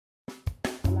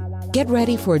Get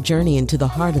ready for a journey into the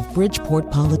heart of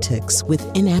Bridgeport politics with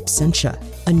In Absentia,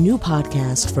 a new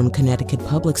podcast from Connecticut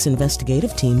Public's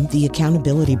investigative team, The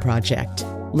Accountability Project.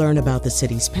 Learn about the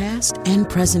city's past and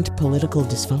present political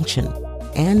dysfunction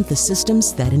and the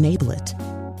systems that enable it.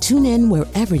 Tune in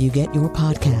wherever you get your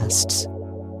podcasts.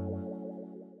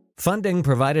 Funding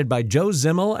provided by Joe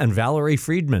Zimmel and Valerie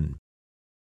Friedman.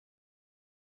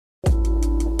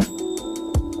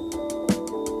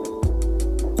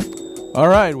 All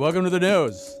right, welcome to the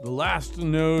Nose, the last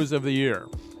Nose of the year.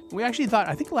 We actually thought,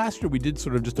 I think last year we did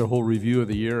sort of just a whole review of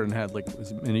the year and had like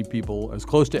as many people, as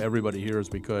close to everybody here as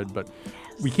we could, but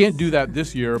we can't do that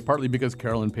this year, partly because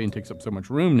Carolyn Payne takes up so much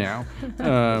room now.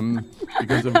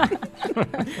 Because of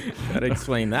Gotta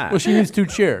explain that. Well, she needs two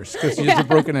chairs because she has a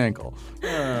broken ankle.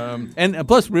 And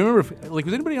plus, remember, like,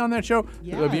 was anybody on that show?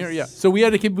 Yes. Yeah. So we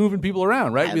had to keep moving people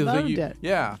around, right? I Because loved it.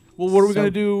 Yeah. Well, what are we So going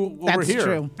to do while we're that's here?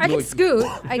 true. I can scoot.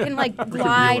 I can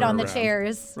glide her on the around.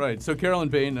 chairs. Right. So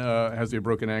Carolyn Payne has a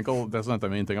broken ankle. That's not the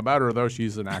main thing about her, though.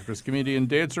 She's an actress, comedian,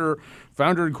 dancer,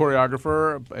 founder and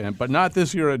choreographer, but not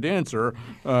this year a dancer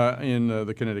in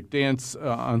the Kinetic Dance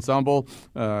Ensemble.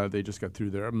 They just got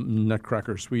through their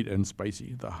Nutcracker Sweet and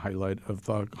Spicy, the highlight of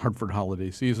the Hartford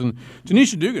holiday season.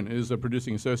 Tanisha Dugan is a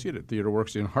producing associate at Theater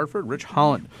Works in Hartford. Rich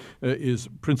Holland is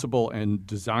principal and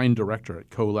design director at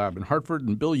CoLab in Hartford.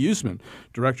 And Bill Usman,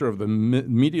 director of the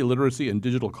Media Literacy and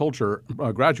Digital Culture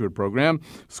graduate program,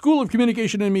 School of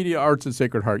Communication and Media Arts at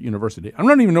Sacred Heart University. I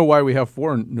don't even know why we have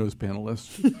four nose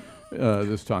panelists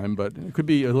this time, but it could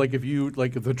be like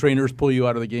if the trainers pull you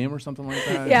out of the game or something like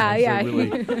that. Yeah.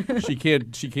 Really, she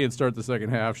can't start the second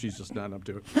half. She's just not up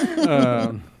to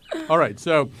it. All right,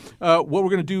 so what we're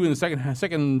going to do in the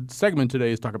second segment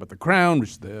today is talk about The Crown,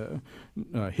 which is the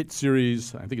hit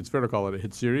series. I think it's fair to call it a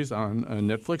hit series on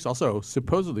Netflix. Also,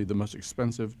 supposedly the most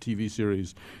expensive TV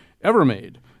series ever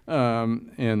made,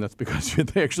 and that's because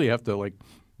they actually have to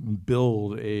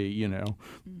build a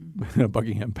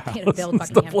Buckingham Palace. You had to build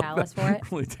Buckingham Palace for it.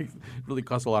 Really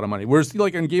costs a lot of money. Whereas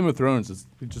like on Game of Thrones,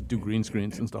 they just do green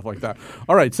screens and stuff like that.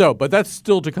 All right, but that's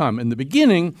still to come. In the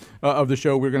beginning of the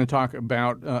show, we're going to talk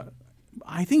about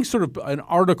I think sort of an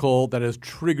article that has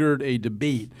triggered a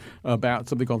debate about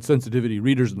something called sensitivity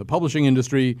readers in the publishing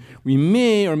industry. We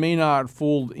may or may not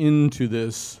fold into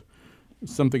this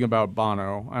something about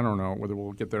Bono. I don't know whether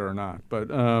we'll get there or not, but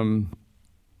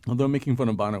although making fun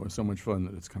of Bono is so much fun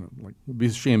that it's kind of like, it'd be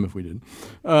a shame if we did.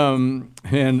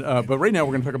 But right now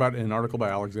we're going to talk about an article by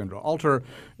Alexandra Alter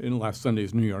in last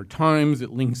Sunday's New York Times. It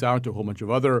links out to a whole bunch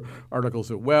of other articles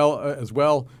as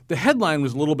well. The headline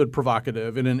was a little bit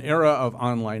provocative. In an era of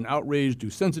online outrage,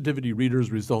 do sensitivity readers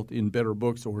result in better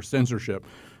books or censorship?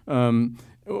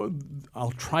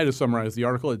 I'll try to summarize the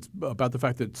article. It's about the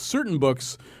fact that certain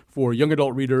books for young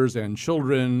adult readers and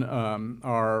children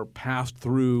are passed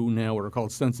through now what are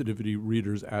called sensitivity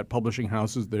readers at publishing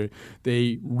houses.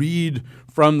 They read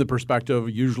from the perspective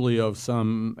usually of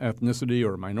some ethnicity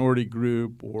or minority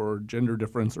group or gender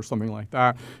difference or something like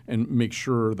that, and make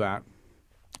sure that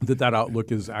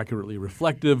outlook is accurately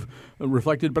reflected.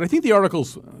 But I think the article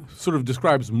sort of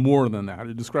describes more than that.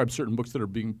 It describes certain books that are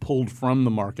being pulled from the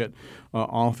market,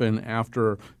 often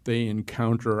after they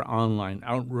encounter online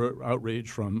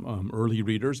outrage from early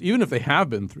readers, even if they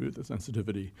have been through the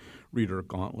sensitivity reader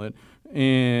gauntlet.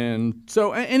 And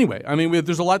so anyway, I mean,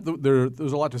 there's a lot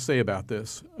there's a lot to say about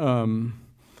this.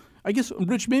 I guess,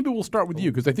 Rich, maybe we'll start with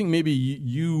you, because I think maybe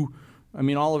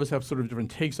all of us have sort of different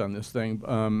takes on this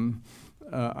thing.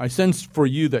 I sense for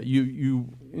you that you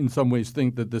in some ways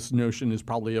think that this notion is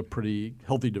probably a pretty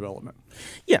healthy development.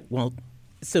 Yeah, well,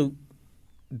 so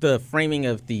the framing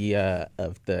of the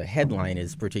headline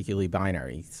is particularly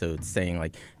binary. So it's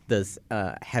saying does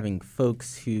having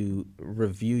folks who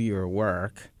review your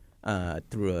work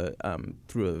through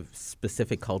a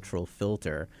specific cultural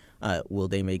filter, will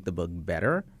they make the book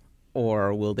better,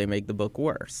 or will they make the book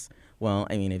worse? Well,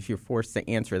 I mean, if you're forced to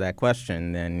answer that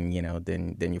question, then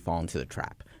you fall into the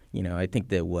trap. I think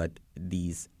that what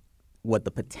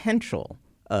the potential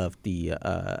of the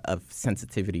of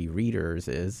sensitivity readers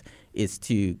is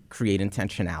to create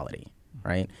intentionality,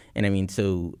 right? And I mean,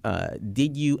 so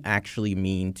did you actually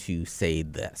mean to say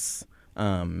this?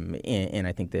 And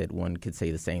I think that one could say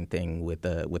the same thing with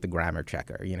the grammar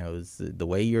checker. Is the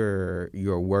way you're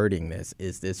wording this,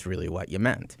 is this really what you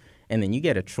meant? And then you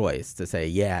get a choice to say,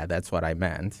 yeah, that's what I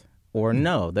meant, or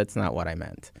no, that's not what I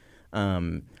meant.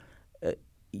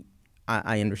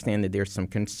 I understand that there's some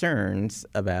concerns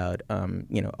about,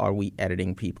 are we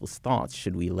editing people's thoughts?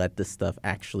 Should we let this stuff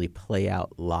actually play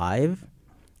out live?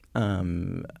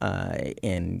 and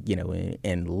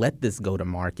let this go to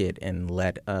market and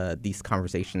let these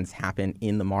conversations happen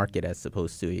in the market as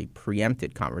opposed to a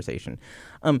preempted conversation.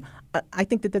 I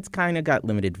think that's kind of got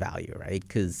limited value, right?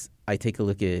 Because I take a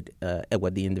look at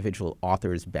what the individual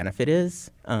author's benefit is,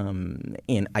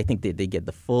 and I think that they get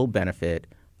the full benefit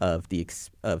of the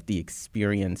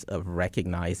experience of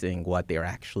recognizing what they're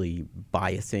actually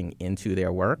biasing into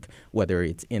their work, whether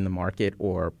it's in the market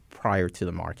or prior to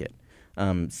the market.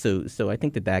 So I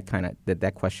think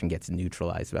that question gets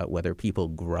neutralized about whether people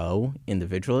grow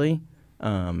individually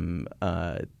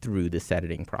through this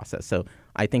editing process. So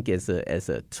I think as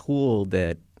a tool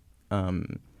that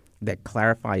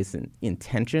clarifies an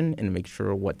intention and makes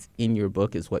sure what's in your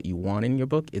book is what you want in your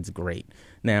book, it's great.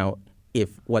 Now,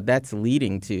 if what that's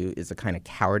leading to is a kind of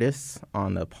cowardice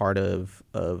on the part of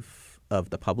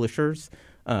the publishers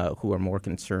who are more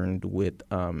concerned with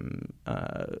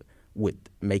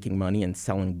making money and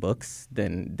selling books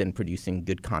than producing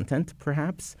good content,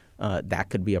 perhaps that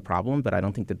could be a problem. But I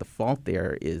don't think that the fault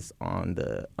there is on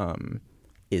the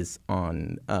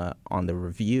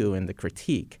review and the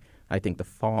critique. I think the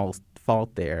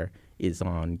fault there is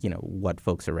on what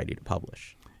folks are ready to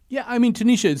publish. Yeah, I mean,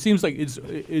 Tanisha, it seems like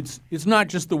it's not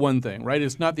just the one thing, right?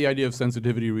 It's not the idea of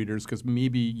sensitivity readers, because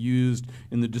maybe used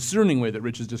in the discerning way that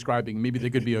Rich is describing, maybe they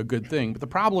could be a good thing. But the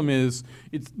problem is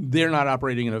they're not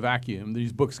operating in a vacuum.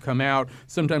 These books come out.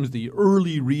 Sometimes the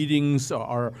early readings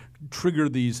trigger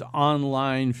these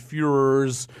online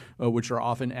furors, which are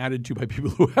often added to by people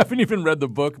who haven't even read the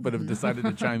book but have decided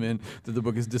to chime in that the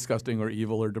book is disgusting or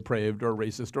evil or depraved or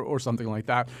racist or something like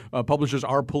that. Publishers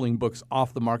are pulling books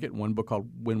off the market. One book called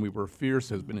When We Were Fierce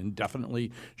has been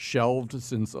indefinitely shelved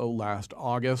since last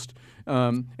August.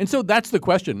 And so that's the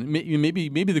question. Maybe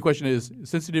the question is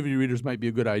sensitivity readers might be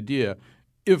a good idea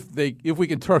if we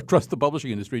can trust the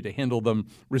publishing industry to handle them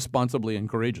responsibly and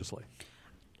courageously.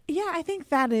 Yeah, I think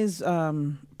that is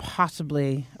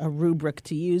possibly a rubric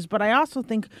to use. But I also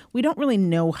think we don't really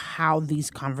know how these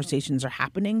conversations are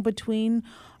happening between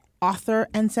author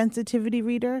and sensitivity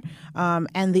reader.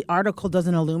 And the article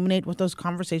doesn't illuminate what those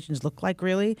conversations look like,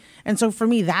 really. And so for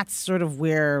me, that's sort of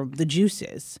where the juice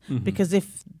is. Mm-hmm. Because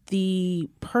if the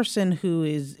person who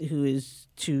is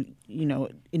to,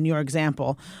 in your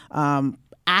example,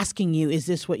 asking you, is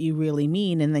this what you really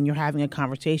mean? And then you're having a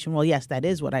conversation. Well, yes, that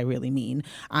is what I really mean.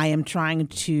 I am trying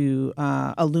to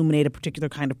illuminate a particular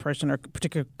kind of person or a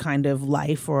particular kind of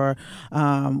life or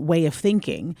way of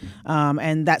thinking.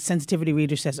 And that sensitivity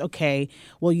reader says, okay,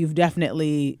 well, you've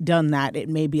definitely done that. It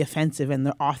may be offensive. And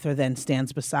the author then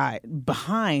stands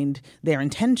behind their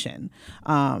intention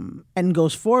and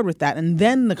goes forward with that. And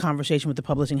then the conversation with the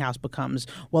publishing house becomes,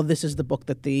 well, this is the book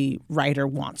that the writer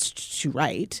wants to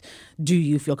write. Do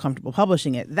you feel comfortable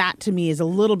publishing it? That to me is a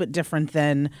little bit different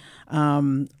than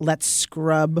let's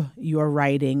scrub your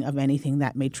writing of anything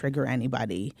that may trigger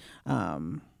anybody.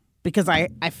 Because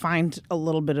I find a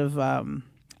little bit of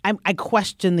I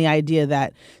question the idea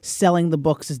that selling the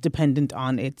books is dependent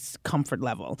on its comfort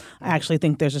level. I actually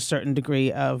think there's a certain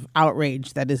degree of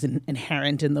outrage that is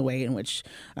inherent in the way in which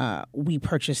we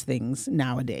purchase things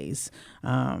nowadays.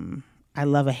 I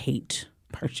love a hate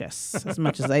purchase as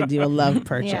much as I do a love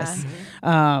purchase.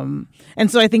 Yeah.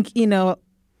 And so I think,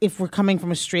 if we're coming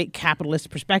from a straight capitalist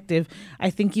perspective, I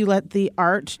think you let the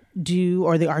art do,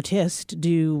 or the artist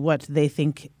do what they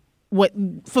think,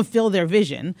 fulfill their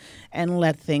vision, and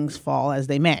let things fall as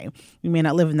they may. We may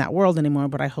not live in that world anymore,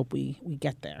 but I hope we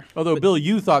get there. Although, Bill,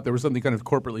 you thought there was something kind of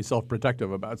corporately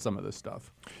self-protective about some of this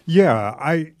stuff. Yeah,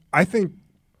 I think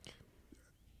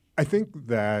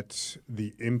that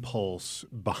the impulse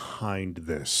behind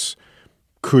this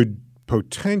could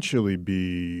potentially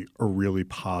be a really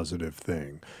positive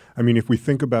thing. I mean, if we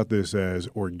think about this as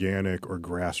organic or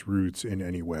grassroots in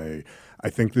any way, I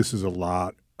think this is a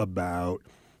lot about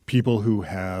people who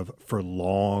have for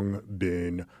long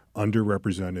been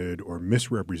underrepresented or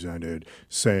misrepresented,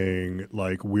 saying,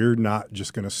 like, we're not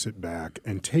just going to sit back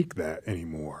and take that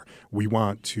anymore. We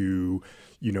want to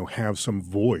have some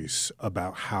voice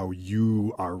about how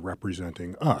you are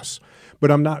representing us.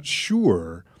 But I'm not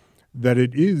sure that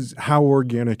it is how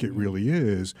organic it really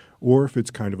is, or if it's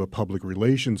kind of a public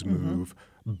relations move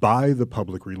by the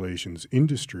public relations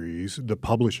industries, the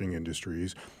publishing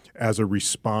industries, as a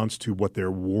response to what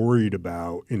they're worried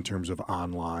about in terms of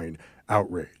online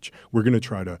outrage. We're going to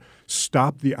try to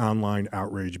stop the online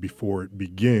outrage before it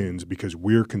begins because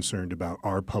we're concerned about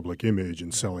our public image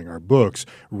and selling our books,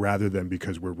 rather than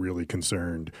because we're really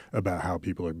concerned about how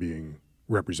people are being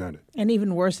represented. And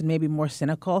even worse and maybe more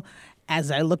cynical, as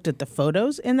I looked at the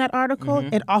photos in that article,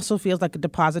 it also feels like a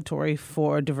depository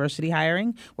for diversity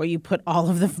hiring, where you put all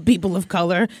of the people of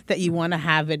color that you want to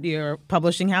have at your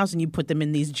publishing house and you put them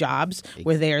in these jobs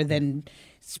where they are then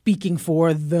speaking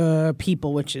for the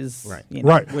people, which is right.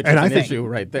 Which and is I an think, issue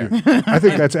right there. I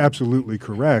think that's absolutely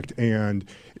correct. And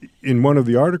in one of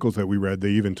the articles that we read, they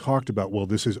even talked about, well,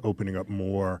 this is opening up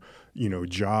more,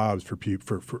 jobs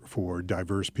for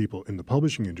diverse people in the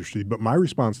publishing industry. But my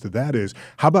response to that is,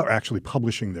 how about actually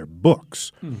publishing their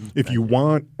books? If you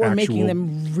want or making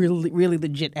them really, really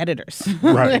legit editors.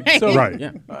 Right.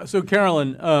 So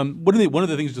Carolyn, one of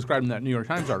the things described in that New York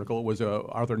Times article was an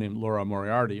author named Laura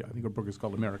Moriarty. I think her book is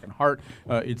called American Heart.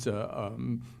 It's a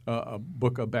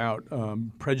book about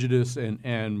prejudice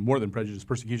and more than prejudice,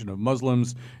 persecution of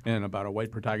Muslims, and about a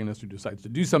white protagonist who decides to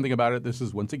do something about it. This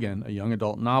is, once again, a young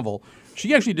adult novel.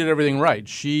 She actually did everything right.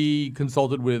 She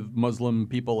consulted with Muslim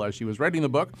people as she was writing the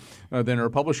book. Then her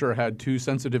publisher had 2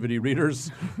 sensitivity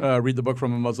readers read the book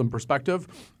from a Muslim perspective.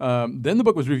 Then the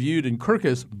book was reviewed in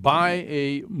Kirkus by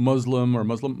a Muslim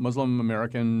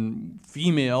American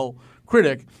female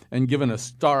critic and given a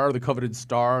star, the coveted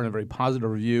star, and a very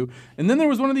positive review. And then there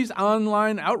was one of these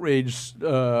online outrage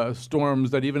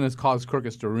storms that even has caused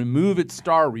Kirkus to remove its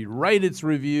star, rewrite its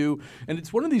review. And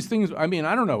it's one of these things, I mean,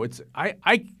 I don't know.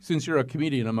 I since you're a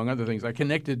comedian, among other things, I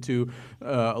connected to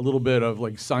a little bit of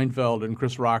like Seinfeld and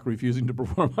Chris Rock refusing to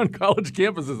perform on college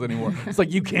campuses anymore. It's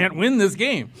like, you can't win this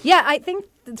game. Yeah, I think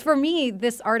for me,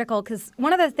 this article, because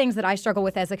one of the things that I struggle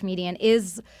with as a comedian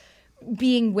is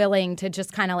being willing to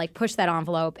just kind of like push that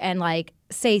envelope and like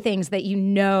say things that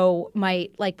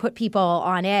might like put people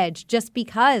on edge, just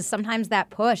because sometimes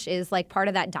that push is like part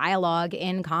of that dialogue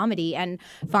in comedy, and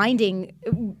finding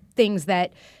things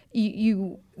that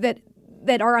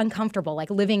that are uncomfortable,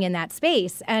 like living in that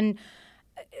space. And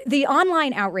the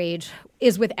online outrage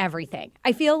is with everything.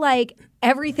 I feel like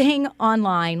everything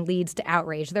online leads to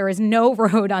outrage. There is no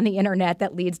road on the internet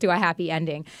that leads to a happy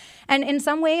ending. And in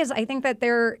some ways, I think that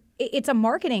it's a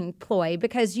marketing ploy,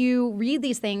 because you read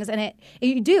these things and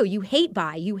you hate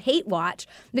buy, you hate watch,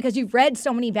 because you've read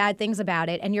so many bad things about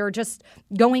it, and you're just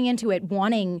going into it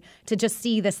wanting to just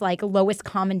see this like lowest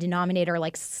common denominator,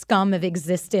 like scum of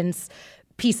existence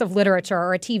piece of literature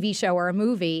or a TV show or a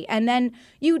movie, and then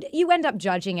you end up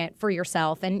judging it for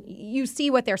yourself, and you see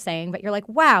what they're saying, but you're like,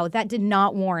 wow, that did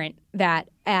not warrant that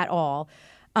at all.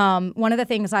 One of the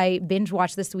things I binge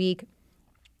watched this week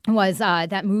was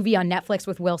that movie on Netflix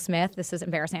with Will Smith. This is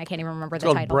embarrassing. I can't even remember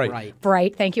the title.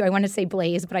 Bright. Thank you. I wanted to say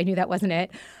Blaze, but I knew that wasn't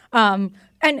it. And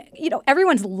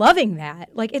everyone's loving that.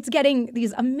 Like, it's getting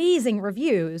these amazing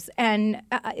reviews, and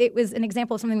it was an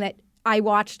example of something that I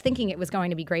watched thinking it was going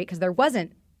to be great, because there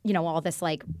wasn't, all this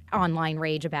like online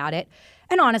rage about it.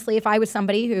 And honestly, if I was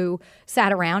somebody who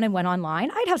sat around and went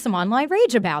online, I'd have some online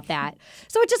rage about that.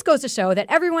 So it just goes to show that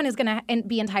everyone is going to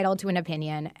be entitled to an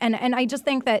opinion. And I just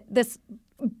think that this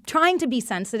trying to be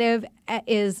sensitive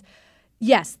is,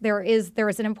 yes, there is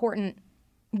an important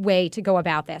way to go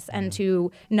about this, and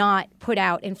to not put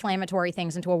out inflammatory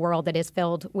things into a world that is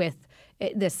filled with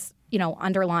this,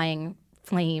 underlying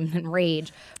flame and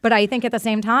rage. But I think at the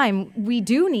same time, we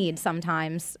do need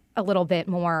sometimes a little bit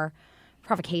more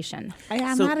provocation. I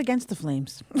am not against the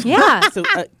flames. Yeah. So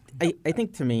I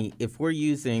think, to me, if we're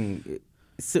using,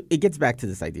 so it gets back to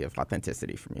this idea of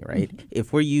authenticity for me, right?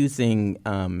 If we're using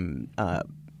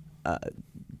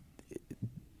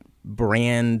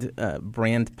brand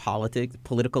politics,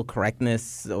 political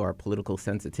correctness, or political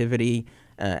sensitivity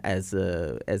as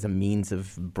a means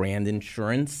of brand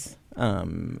insurance,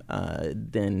 then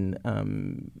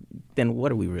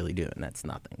what are we really doing? That's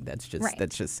nothing. That's just right.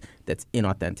 that's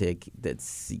inauthentic.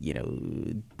 That's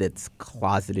that's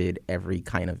closeted every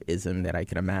kind of ism that I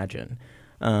can imagine.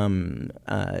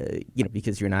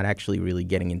 Because you're not actually really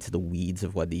getting into the weeds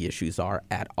of what the issues are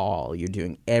at all. You're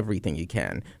doing everything you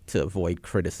can to avoid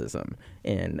criticism,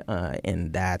 and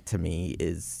that to me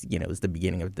is the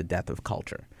beginning of the death of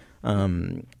culture.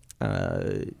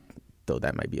 Though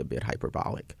that might be a bit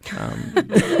hyperbolic.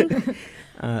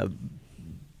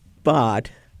 But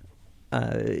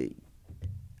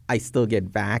I still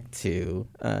get back to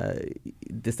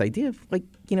this idea of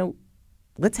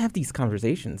let's have these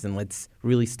conversations and let's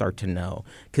really start to know.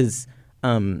 Because,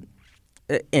 and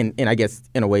I guess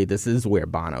in a way this is where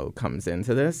Bono comes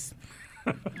into this.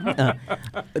 Well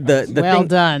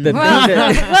done.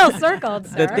 Well circled,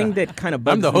 sir. The thing that kind of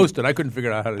bugs I'm the host, and I couldn't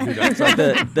figure out how to do that. So.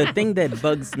 the thing that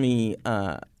bugs me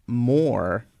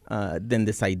more than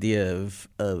this idea of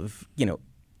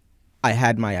I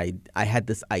had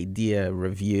this idea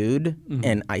reviewed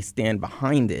and I stand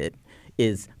behind it,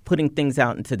 is putting things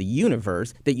out into the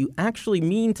universe that you actually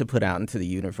mean to put out into the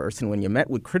universe. And when you're met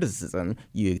with criticism,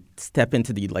 you step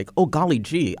into the like, oh, golly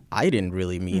gee, I didn't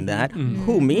really mean that.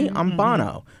 Who, me? I'm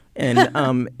Bono.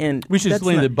 And we should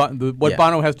explain what Yeah.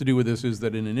 Bono has to do with this is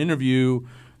that in an interview,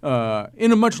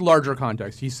 in a much larger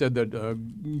context, he said that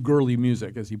girly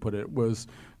music, as he put it, was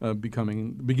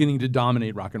beginning to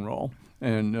dominate rock and roll,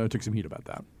 and took some heat about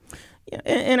that. Yeah,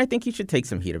 and I think he should take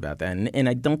some heat about that. And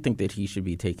I don't think that he should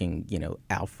be taking,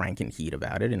 Al Franken heat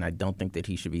about it. And I don't think that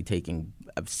he should be taking,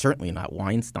 certainly not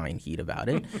Weinstein heat about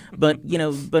it. But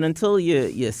until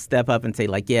you step up and say,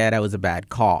 like, yeah, that was a bad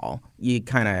call, you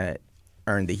kind of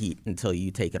earn the heat until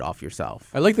you take it off yourself.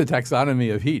 I like the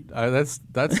taxonomy of heat. That's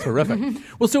terrific.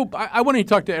 Well, so I want to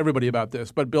talk to everybody about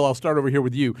this, but Bill, I'll start over here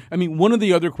with you. I mean, one of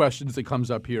the other questions that comes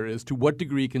up here is to what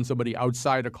degree can somebody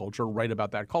outside a culture write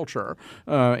about that culture?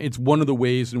 It's one of the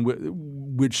ways in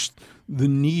which the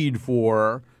need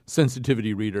for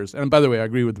sensitivity readers. And by the way, I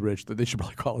agree with Rich that they should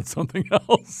probably call it something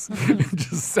else. It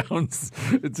just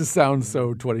sounds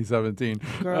so 2017.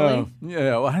 Girly?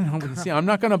 Yeah, well, I don't know. See, I'm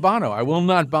not going to Bono. I will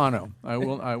not Bono. I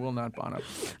will not Bono.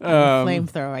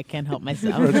 Flamethrower. I can't help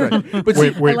myself. That's right. But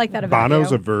Wait, I like that about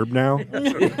Bono's you. a verb now?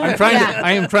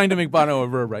 I am trying to make Bono a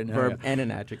verb right now. Verb and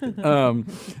an adjective.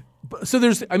 So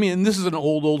and this is an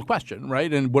old question,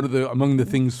 right? And among the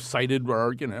things cited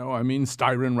are,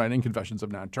 Styron writing Confessions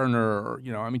of Nat Turner, or,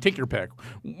 take your pick.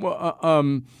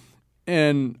 To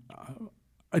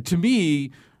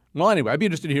me, well, anyway, I'd be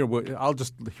interested to hear I want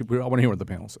to hear what the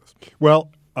panel says.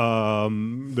 Well,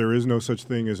 there is no such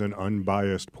thing as an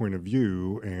unbiased point of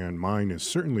view, and mine is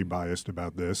certainly biased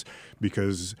about this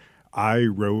because I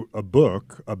wrote a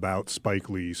book about Spike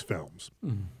Lee's films.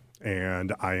 Mm-hmm.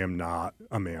 And I am not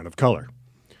a man of color.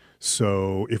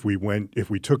 So if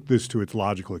we took this to its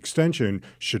logical extension,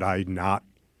 should I not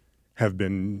have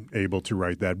been able to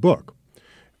write that book?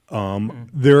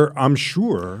 I'm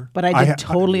sure. But I did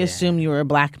totally assume you were a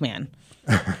black man,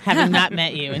 having not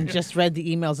met you and just read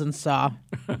the emails and saw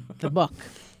the book.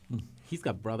 He's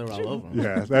got brother all over him.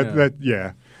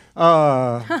 Yeah,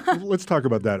 let's talk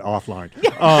about that offline.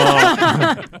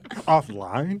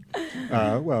 Offline?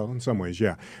 Well, in some ways,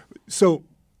 yeah. So,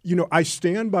 I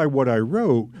stand by what I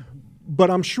wrote, but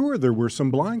I'm sure there were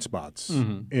some blind spots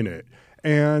in it.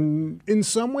 And in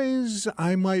some ways,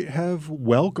 I might have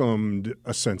welcomed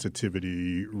a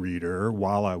sensitivity reader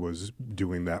while I was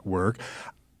doing that work.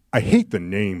 I hate the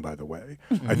name, by the way.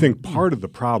 I think part of the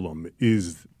problem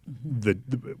is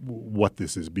what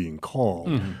this is being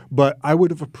called. But I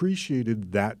would have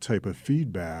appreciated that type of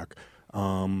feedback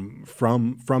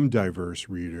from diverse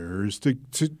readers to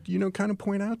kind of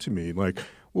point out to me, like,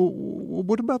 well,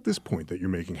 what about this point that you're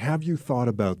making? Have you thought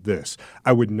about this?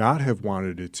 I would not have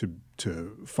wanted it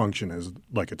to function as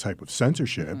like a type of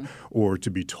censorship or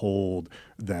to be told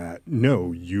that,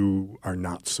 no, you are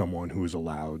not someone who is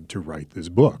allowed to write this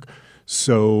book.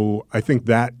 So I think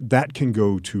that can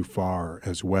go too far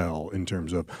as well in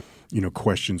terms of,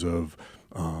 questions of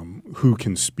who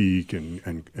can speak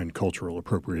and cultural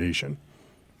appropriation.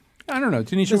 I don't know.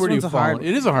 Tanisha, where do you fall? It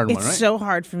is a hard one, right? It's so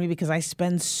hard for me because I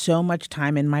spend so much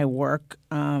time in my work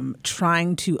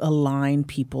trying to align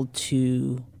people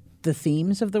to the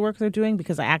themes of the work they're doing,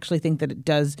 because I actually think that it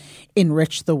does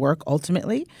enrich the work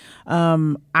ultimately.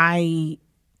 I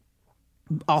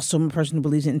also am a person who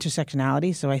believes in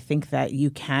intersectionality, so I think that you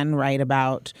can write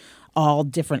about all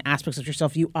different aspects of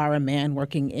yourself. You are a man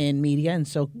working in media, and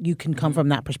so you can come from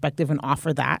that perspective and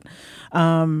offer that.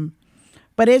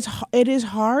 But it is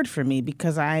hard for me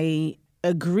because I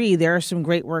agree there are some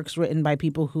great works written by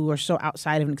people who are so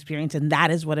outside of an experience, and that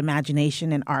is what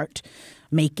imagination and art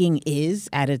making is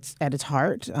at its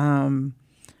heart.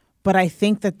 But I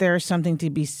think that there is something to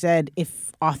be said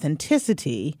if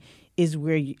authenticity is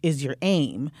is your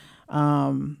aim.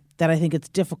 That I think it's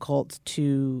difficult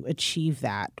to achieve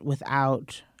that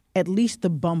without at least the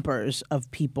bumpers of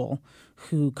people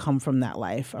who come from that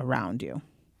life around you.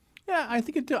 Yeah, I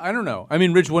think it. I don't know. I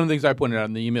mean, Rich, one of the things I pointed out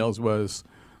in the emails was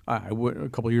a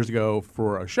couple of years ago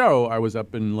for a show, I was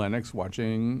up in Lenox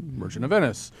watching Merchant of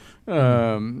Venice,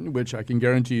 which I can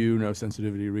guarantee you no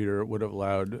sensitivity reader would have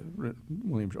allowed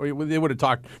they would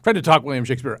have tried to talk William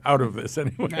Shakespeare out of this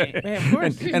anyway. Right, of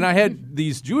course. And I had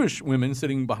these Jewish women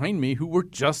sitting behind me who were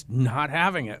just not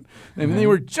having it. I mean, they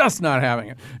were just not having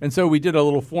it. And so we did a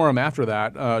little forum after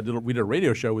that. We did a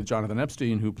radio show with Jonathan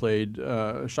Epstein, who played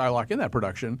Shylock in that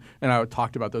production, and I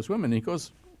talked about those women. And he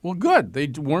goes, well, good. They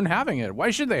weren't having it. Why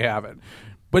should they have it?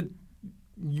 But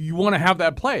you want to have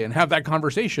that play and have that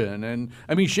conversation. And,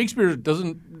 I mean, Shakespeare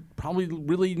doesn't probably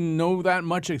really know that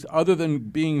much other than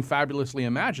being fabulously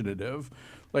imaginative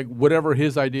like whatever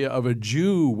his idea of a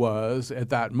Jew was at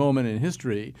that moment in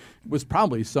history was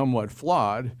probably somewhat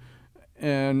flawed.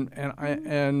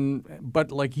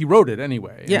 But like he wrote it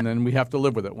anyway, and then we have to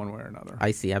live with it one way or another.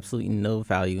 I see absolutely no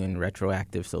value in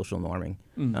retroactive social norming.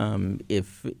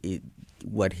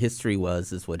 What history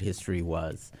was is what history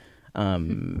was,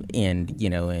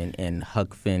 and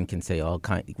Huck Finn can say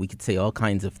we could say all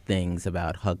kinds of things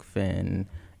about Huck Finn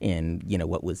and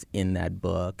what was in that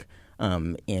book.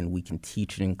 And we can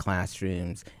teach it in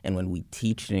classrooms, and when we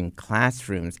teach it in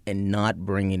classrooms and not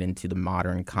bring it into the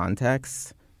modern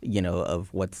context,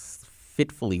 of what's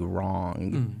fitfully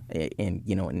wrong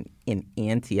in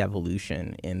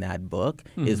anti-evolution in that book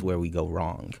is where we go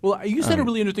wrong. Well, you said a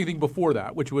really interesting thing before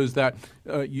that, which was that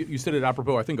you said it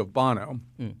apropos, I think, of Bono.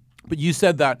 But you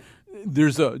said that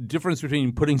there's a difference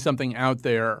between putting something out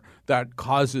there that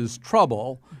causes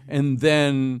trouble and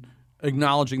then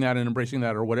acknowledging that and embracing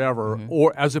that or whatever,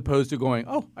 or as opposed to going,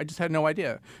 oh, I just had no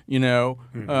idea,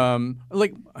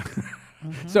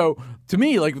 So to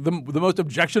me, like the most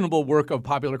objectionable work of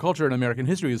popular culture in American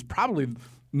history is probably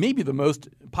maybe the most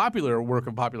popular work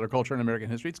of popular culture in American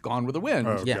history. It's Gone with the Wind.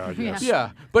 Oh, God, yes. Yeah,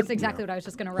 but that's exactly what I was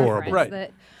just going to reference. Right.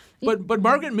 That, but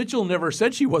Margaret Mitchell never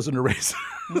said she wasn't a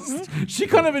racist. She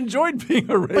kind of enjoyed being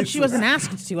a racist. But she wasn't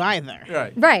asked to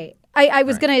either. Right. I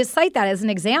was going to cite that as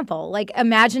an example. Like,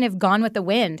 imagine if Gone with the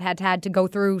Wind had to go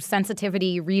through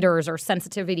sensitivity readers or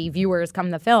sensitivity viewers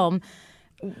come the film.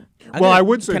 Well, I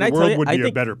would say the world would be a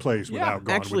think, better place without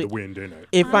Gone actually, with the Wind in it.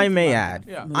 If I may add,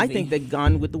 I think that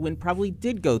Gone with the Wind probably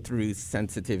did go through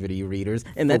sensitivity readers,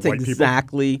 and that's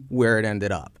exactly where it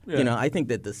ended up. Yeah. I think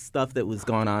that the stuff that was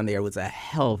going on there was a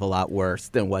hell of a lot worse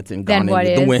than what's in Gone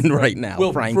with the Wind right now,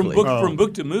 well, frankly. From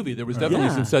book to movie, there was definitely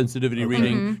some sensitivity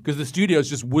reading because the studios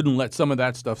just wouldn't let some of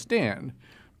that stuff stand.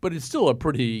 But it's still a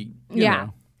pretty, you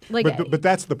know. Like, but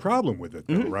that's the problem with it,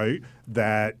 though, right?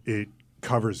 That it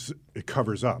covers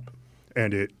up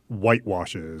and it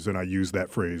whitewashes, and I use that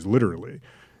phrase literally.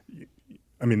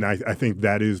 I mean, I think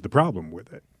that is the problem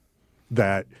with it,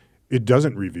 that it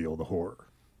doesn't reveal the horror.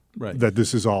 Right. That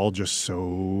this is all just so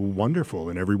wonderful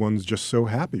and everyone's just so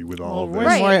happy with all of this.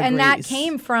 Right, and that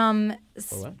came from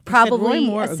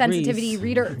probably a sensitivity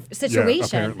reader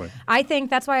situation. Apparently. I think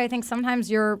that's why I think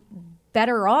sometimes you're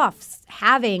better off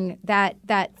having that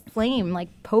flame, like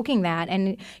poking that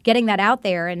and getting that out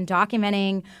there and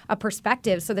documenting a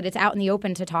perspective so that it's out in the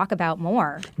open to talk about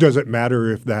more. Does it matter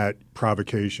if that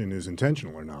provocation is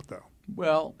intentional or not, though?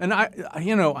 Well, and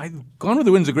Gone with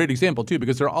the Wind is a great example too,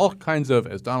 because there are all kinds of,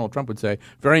 as Donald Trump would say,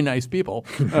 very nice people.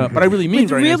 But I really mean with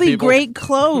very really nice people. great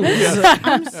clothes.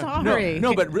 I'm sorry.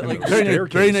 No, but like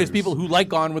very nice people who like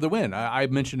Gone with the Wind. I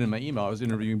mentioned in my email I was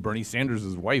interviewing Bernie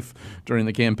Sanders' wife during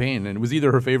the campaign, and it was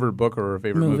either her favorite book or her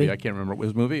favorite movie. I can't remember. It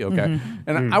was movie. Okay,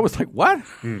 and I was like, what?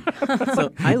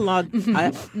 So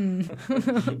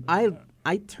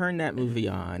I turned that movie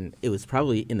on. It was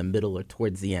probably in the middle or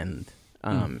towards the end.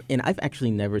 And I've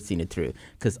actually never seen it through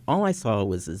because all I saw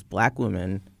was this black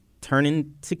woman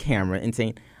turning to camera and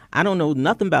saying, I don't know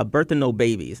nothing about birthing no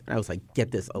babies. And I was like,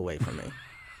 get this away from me.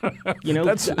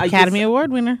 That's Academy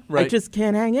Award winner. Right. I just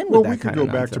can't hang in with Well, that we could kind go of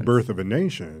back to nonsense. Birth of a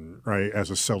Nation, right, as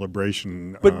a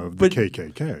celebration of the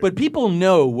KKK. But people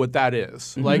know what that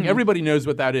is. Like everybody knows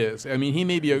what that is. I mean,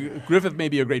 Griffith may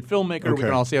be a great filmmaker. We can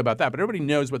all say about that, but everybody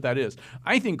knows what that is.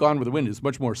 I think Gone with the Wind is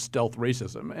much more stealth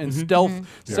racism and stealth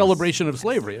celebration of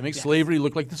slavery. It makes slavery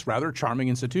look like this rather charming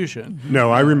institution.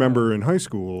 No, I remember in high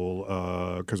school,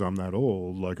 because I'm that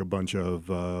old, like a bunch of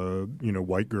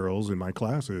white girls in my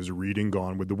classes reading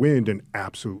Gone with the Wind and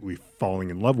absolutely falling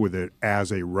in love with it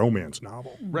as a romance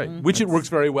novel. Right, which it works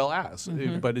very well as,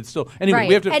 but it's still anyway.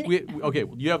 We have to.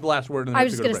 You have the last word. And I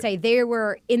was just going to say they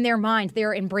were in their mind.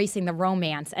 They're embracing the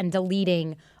romance and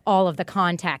deleting all of the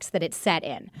context that it's set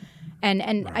in, and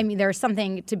I mean there's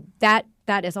something to that.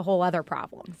 That is a whole other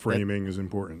problem. Framing is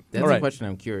important. That's a question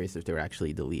I'm curious if they're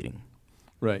actually deleting.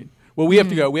 Right. Well, we have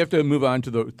to go. We have to move on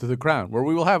to the Crown, where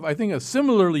we will have, I think, a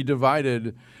similarly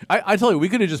divided. I tell you, we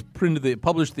could have just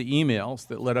published the emails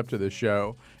that led up to this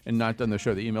show and not done the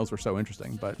show. The emails were so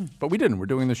interesting, but we didn't. We're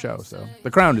doing the show, so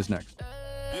the Crown is next.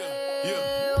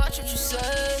 Watch what you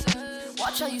say.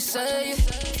 Watch how you say it.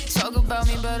 Talk about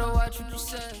me, better watch what you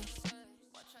say.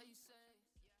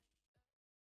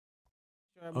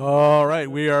 All right,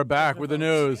 we are back with the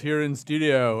nose here in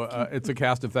studio. It's a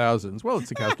cast of thousands. Well, it's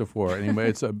a cast of four. Anyway,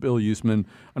 it's Bill Usman.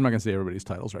 I'm not going to say everybody's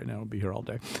titles right now. I'll be here all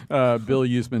day. Bill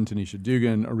Usman, Tanisha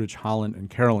Dugan, Rich Holland, and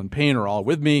Carolyn Payne are all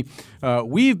with me.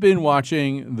 We've been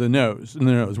watching The Nose.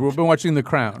 We've been watching The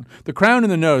Crown. The Crown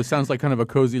and The Nose sounds like kind of a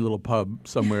cozy little pub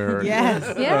somewhere.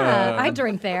 Yes. Yeah, I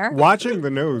drink there. Watching The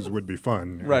Nose would be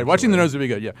fun. Right, watching The Nose would be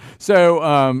good, yeah.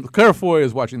 So Claire Foy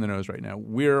is watching The Nose right now.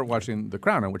 We're watching The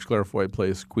Crown, in which Claire Foy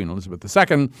plays Queen Elizabeth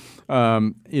II.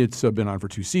 It's been on for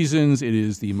 2 seasons. It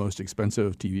is the most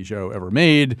expensive TV show ever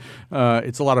made.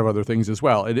 It's a lot of other things as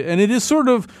well. And it is sort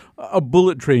of a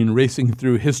bullet train racing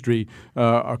through history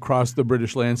across the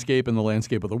British landscape and the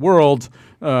landscape of the world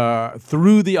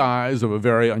through the eyes of a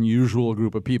very unusual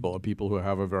group of people who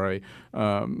have a very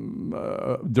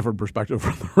different perspective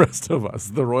from the rest of us,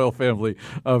 the royal family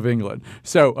of England.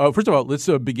 So first of all, let's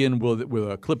begin with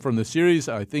a clip from the series.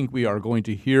 I think we are going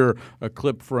to hear a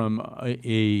clip from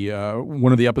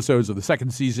one of the episodes of the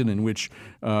second season in which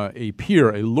a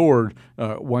peer, a lord,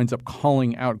 winds up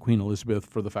calling out Queen Elizabeth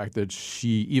for the fact that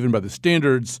she, even by the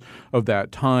standards of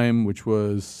that time, which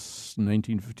was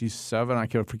 1957, I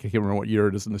can't remember what year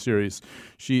it is in the series,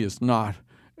 she is not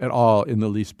at all in the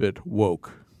least bit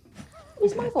woke.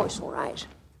 Is my voice all right?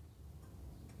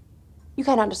 You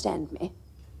can understand me?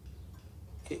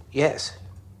 Yes.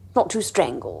 Not too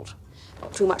strangled?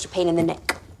 Not too much pain in the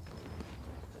neck?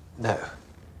 No.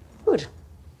 Good.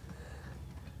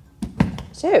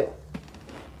 So,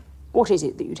 what is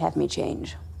it that you'd have me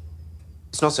change?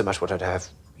 It's not so much what I'd have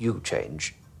you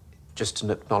change, just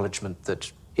an acknowledgement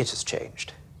that it has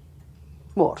changed.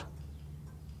 What?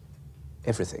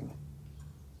 Everything.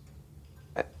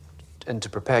 And to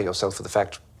prepare yourself for the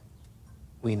fact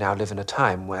we now live in a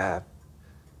time where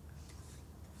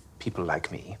people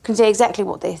like me can say exactly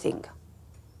what they think.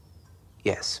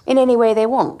 Yes. In any way they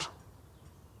want.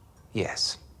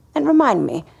 Yes. And remind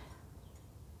me,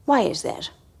 why is that,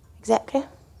 exactly?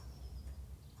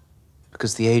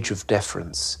 Because the age of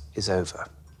deference is over.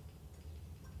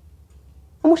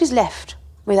 And what is left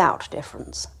without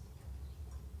deference?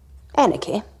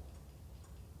 Anarchy?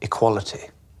 Equality.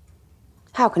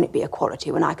 How can it be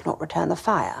equality when I cannot return the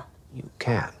fire? You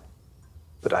can.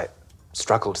 But I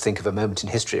struggle to think of a moment in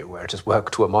history where it has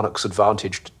worked to a monarch's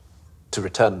advantage to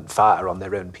return fire on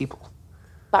their own people.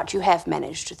 But you have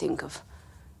managed to think of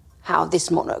how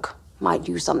this monarch might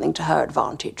use something to her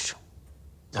advantage.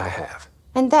 I have.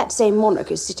 And that same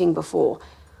monarch is sitting before,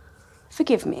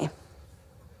 forgive me,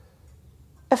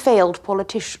 a failed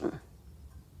politician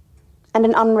and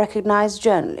an unrecognized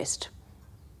journalist,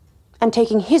 and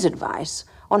taking his advice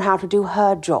on how to do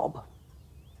her job.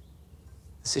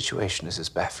 The situation is as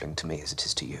baffling to me as it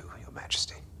is to you, Your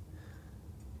Majesty.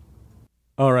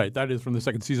 All right, that is from the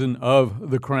second season of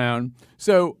The Crown.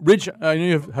 So, Rich, I know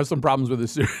you have some problems with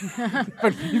this series.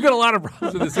 But you've got a lot of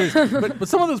problems with this series. But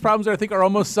some of those problems, I think, are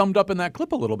almost summed up in that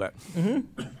clip a little bit.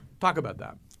 Mm-hmm. Talk about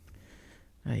that.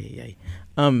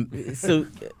 So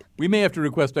we may have to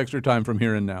request extra time from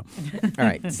here and now. All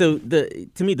right. So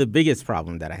to me, the biggest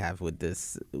problem that I have with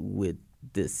this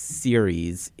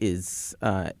series is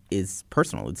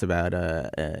personal. It's about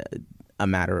a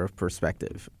matter of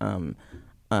perspective.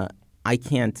 I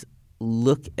can't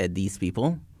look at these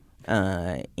people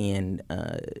and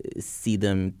see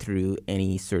them through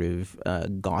any sort of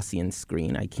Gaussian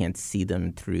screen. I can't see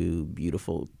them through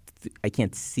I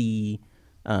can't see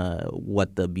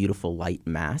what the beautiful light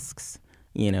masks.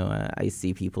 I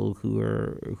see people who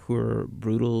are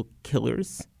brutal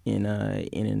killers in an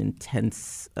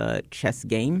intense chess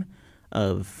game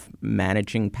of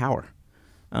managing power,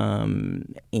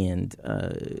 and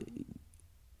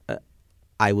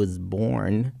I was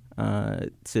born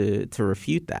to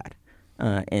refute that,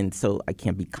 and so I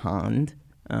can't be conned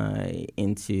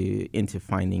into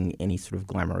finding any sort of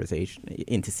glamorization,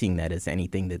 into seeing that as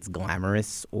anything that's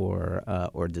glamorous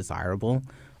or desirable,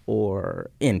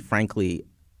 and frankly,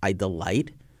 I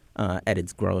delight at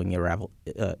its growing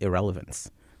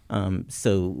irrelevance.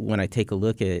 So when I take a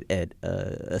look at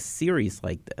a series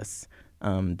like this,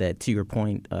 that, to your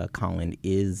point, Colin,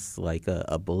 is like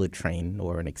a bullet train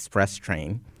or an express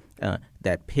train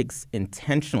that picks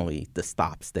intentionally the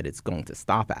stops that it's going to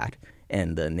stop at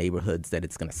and the neighborhoods that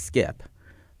it's going to skip.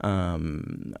 I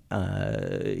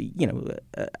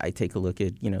take a look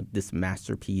at this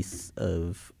masterpiece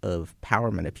of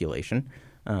power manipulation.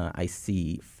 I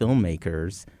see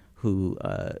filmmakers who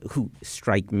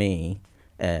strike me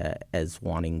as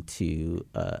wanting to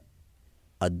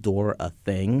adore a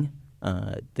thing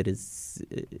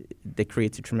that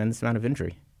creates a tremendous amount of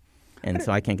injury, and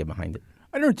so I can't get behind it.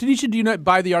 I don't know, Tanisha, do you not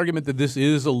buy the argument that this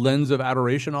is a lens of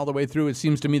adoration all the way through? It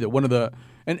seems to me that one of the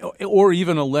or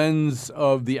even a lens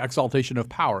of the exaltation of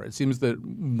power. It seems that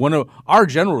one of our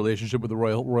general relationship with the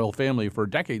royal family for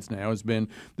decades now has been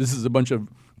this is a bunch of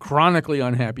chronically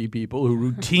unhappy people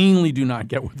who routinely do not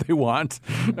get what they want,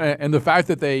 and the fact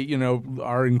that they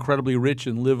are incredibly rich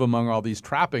and live among all these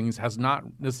trappings has not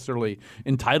necessarily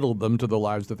entitled them to the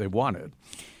lives that they wanted.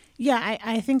 Yeah,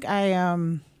 I think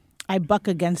I buck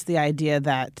against the idea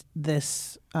that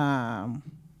this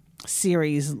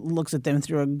series looks at them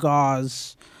through a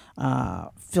gauze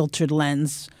filtered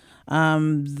lens.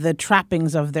 The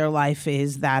trappings of their life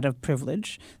is that of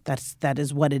privilege. That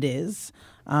is what it is,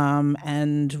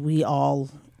 and we all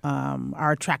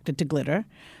are attracted to glitter.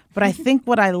 But I think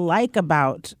what I like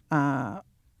about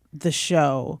the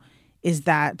show is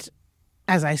that,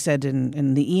 as I said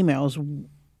in the emails,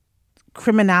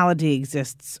 criminality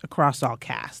exists across all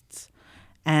castes,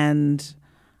 and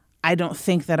I don't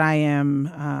think that I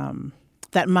am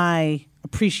that my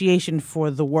appreciation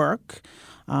for the work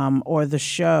or the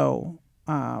show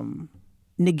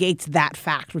negates that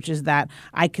fact, which is that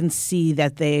I can see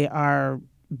that they are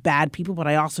bad people, but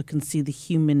I also can see the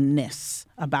humanness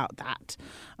about that,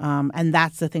 and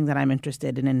that's the thing that I'm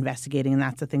interested in investigating, and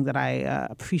that's the thing that I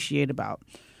appreciate about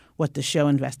what the show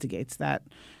investigates. That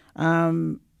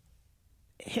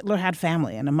Hitler had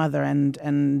family and a mother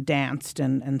and danced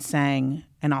and sang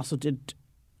and also did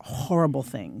horrible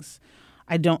things.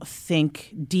 I don't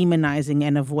think demonizing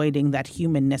and avoiding that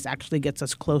humanness actually gets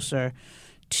us closer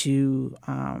to,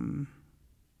 I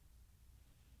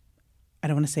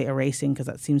don't want to say erasing because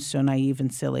that seems so naive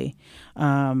and silly,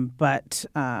 but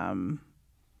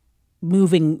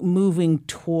moving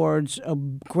towards a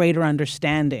greater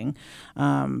understanding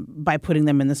by putting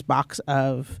them in this box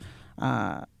of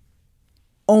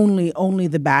only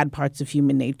the bad parts of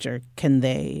human nature can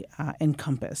they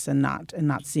encompass, and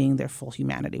not seeing their full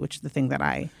humanity, which is the thing that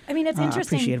I mean, it's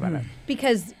interesting appreciate about it.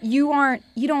 Because you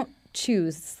don't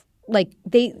choose, like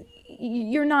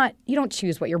you don't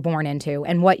choose what you're born into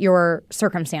and what your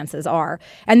circumstances are.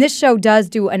 And this show does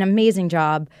do an amazing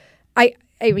job.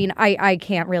 I mean, I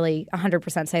can't really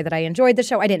 100% say that I enjoyed the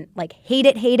show. I didn't hate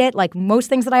it like most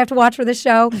things that I have to watch for this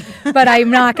show, but I'm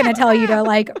not going to tell you to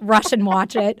rush and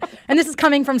watch it. And this is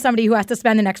coming from somebody who has to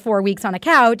spend the next 4 weeks on a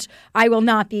couch. I will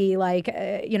not be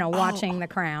watching The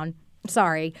Crown.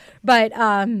 Sorry. But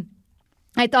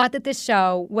I thought that this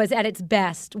show was at its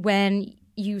best when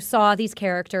you saw these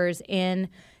characters in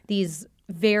these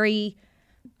very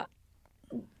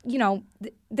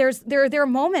there are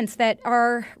moments that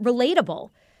are relatable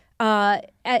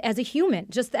as a human,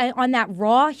 just on that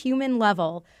raw human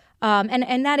level.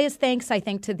 And that is thanks, I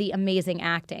think, to the amazing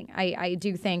acting. I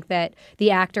do think that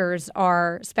the actors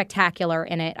are spectacular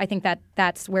in it. I think that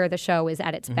that's where the show is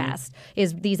at its best,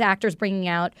 is these actors bringing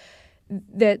out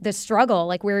the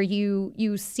struggle, where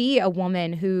you see a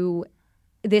woman who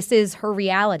this is her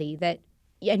reality, that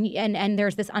and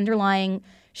there's this underlying.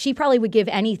 She probably would give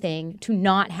anything to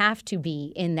not have to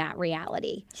be in that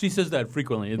reality. She says that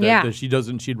frequently, that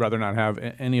she'd rather not have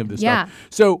any of this stuff. Yeah.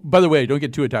 So, by the way, don't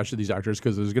get too attached to these actors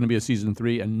because there's going to be a season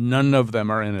 3 and none of them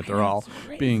are in it. They're all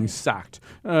being sacked.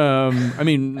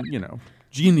 Genially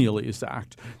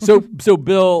sacked. So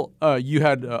Bill, you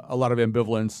had a lot of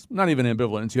ambivalence, not even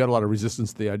ambivalence, you had a lot of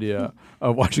resistance to the idea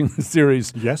of watching the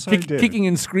series. Yes, I did. Kicking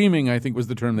and screaming, I think, was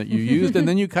the term that you used, and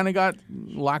then you kind of got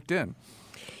locked in.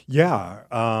 Yeah,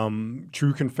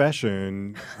 true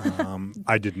confession.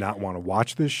 I did not want to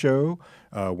watch this show.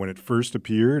 When it first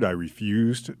appeared, I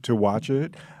refused to watch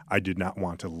it. I did not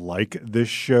want to like this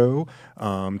show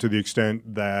to the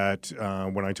extent that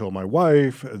when I told my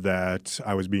wife that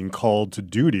I was being called to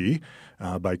duty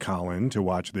by Colin to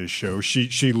watch this show,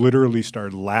 she literally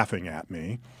started laughing at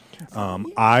me.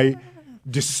 I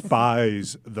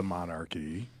despise the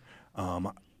monarchy.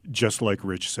 Just like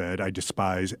Rich said, I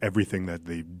despise everything that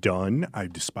they've done. I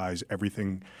despise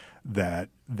everything that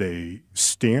they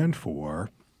stand for.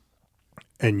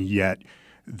 And yet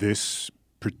this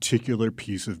particular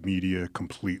piece of media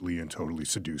completely and totally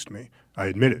seduced me. I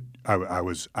admit it. I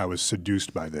was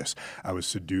seduced by this. I was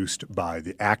seduced by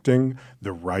the acting,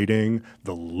 the writing,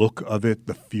 the look of it,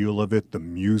 the feel of it, the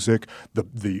music,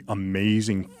 the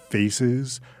amazing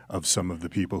faces of some of the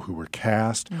people who were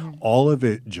cast. Mm-hmm. All of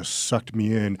it just sucked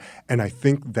me in, and I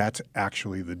think that's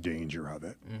actually the danger of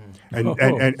it.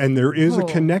 Mm-hmm. And there is a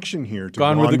connection here to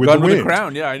Gone with the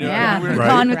Crown. Yeah, I know. Yeah, right?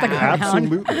 Gone with the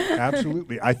Crown.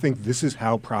 Absolutely. I think this is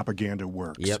how propaganda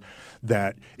works. Yep.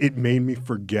 That it made me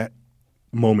forget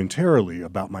momentarily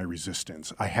about my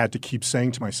resistance. I had to keep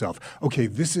saying to myself, okay,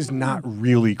 this is not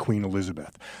really Queen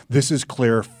Elizabeth. This is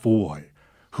Claire Foy,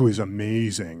 who is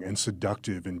amazing and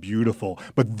seductive and beautiful,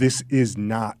 but this is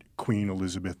not Queen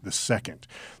Elizabeth II.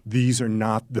 These are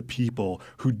not the people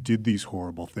who did these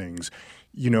horrible things.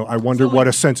 I wonder what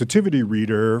a sensitivity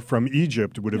reader from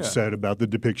Egypt would have said about the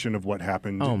depiction of what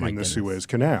happened in the Suez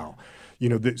Canal.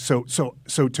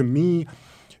 So to me,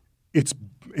 it's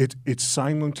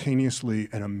simultaneously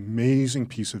an amazing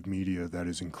piece of media that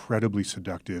is incredibly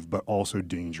seductive, but also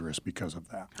dangerous because of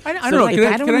that. I don't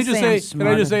know. Can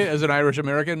I just say, as an Irish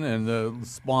American and the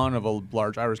spawn of a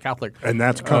large Irish Catholic, and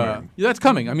that's coming. That's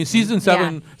coming. I mean, season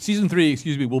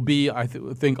 3, will be, I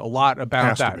think, a lot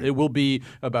about that. It will be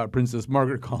about Princess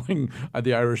Margaret calling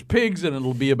the Irish pigs, and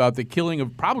it'll be about the killing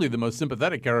of probably the most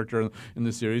sympathetic character in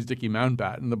the series, Dickie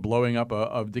Mountbatten, the blowing up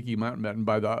of Dickie Mountbatten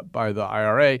by the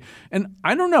IRA. And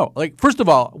I don't know. Like, first of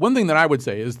all, one thing that I would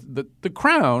say is that the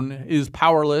Crown is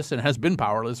powerless and has been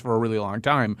powerless for a really long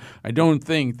time. I don't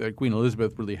think that Queen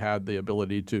Elizabeth really had the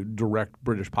ability to direct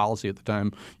British policy at the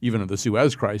time, even of the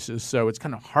Suez Crisis. So it's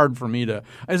kind of hard for me to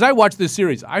 – as I watch this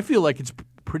series, I feel like it's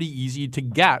pretty easy to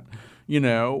get,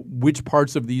 which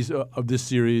parts of this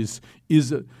series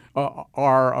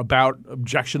are about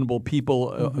objectionable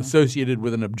people associated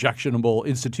with an objectionable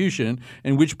institution,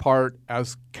 and which part,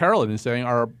 as Carolyn is saying,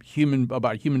 are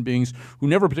about human beings who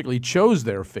never particularly chose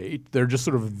their fate. They're just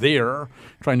sort of there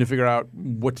trying to figure out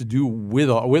what to do with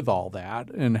all that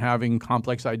and having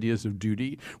complex ideas of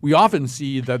duty. We often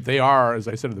see that they are, as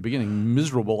I said at the beginning,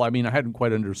 miserable. I mean, I hadn't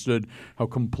quite understood how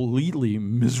completely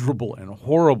miserable and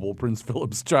horrible Prince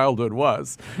Philip's childhood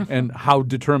was and how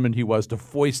determined he was to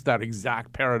foist that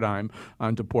exact paradigm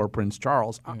onto poor Prince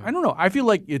Charles. I don't know. I feel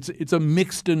like it's a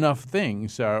mixed enough thing.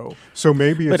 So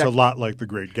maybe it's a lot like The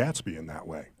Great Gatsby in that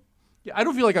way. Yeah, I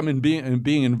don't feel like I'm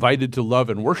being invited to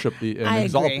love and worship and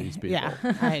exalt these people. Yeah,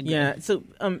 I agree. Yeah. So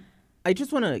I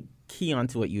just want to key on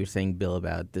to what you were saying, Bill,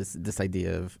 about this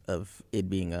idea of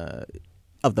it being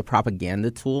of the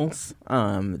propaganda tools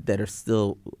that are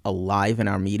still alive in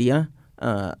our media.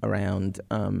 Around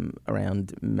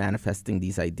manifesting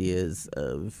these ideas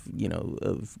of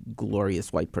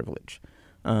glorious white privilege.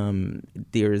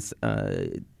 There's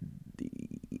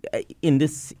in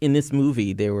this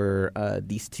movie there were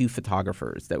these two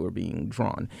photographers that were being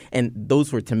drawn, and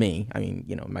those were, to me, I mean,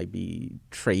 it might be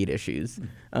trade issues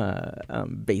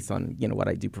based on what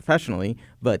I do professionally,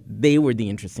 but they were the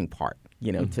interesting part.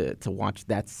 To watch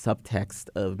that subtext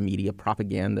of media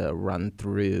propaganda run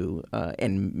through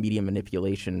and media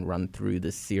manipulation run through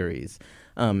this series.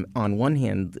 On one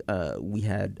hand, we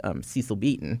had Cecil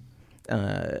Beaton,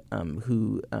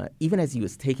 who, even as he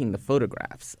was taking the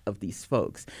photographs of these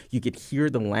folks, you could hear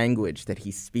the language that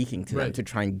he's speaking to them to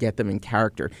try and get them in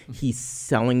character. He's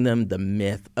selling them the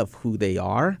myth of who they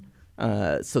are,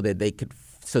 so that they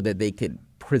could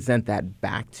present that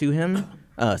back to him.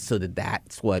 So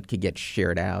that's what could get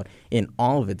shared out in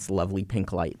all of its lovely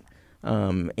pink light,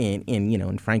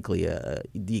 and frankly,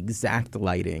 the exact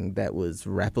lighting that was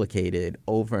replicated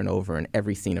over and over in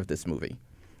every scene of this movie.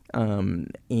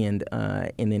 And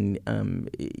then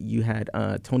you had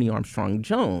Tony Armstrong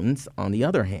Jones, on the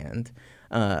other hand,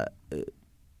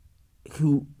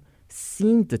 who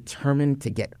seemed determined to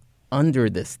get under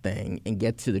this thing and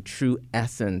get to the true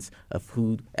essence of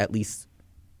who at least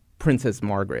Princess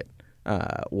Margaret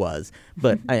was,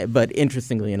 but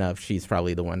interestingly enough, she's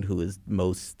probably the one who is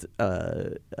most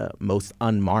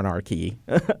unmonarchy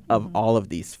of all of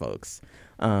these folks.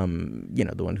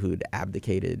 The one who'd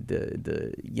abdicated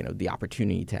the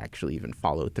opportunity to actually even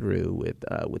follow through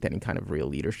with any kind of real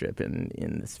leadership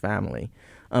in this family.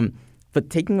 But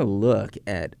taking a look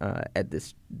at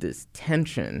this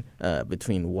tension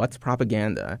between what's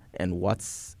propaganda and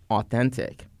what's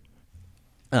authentic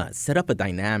set up a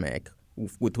dynamic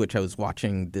with which I was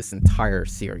watching this entire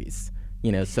series.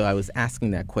 So I was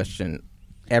asking that question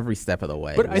every step of the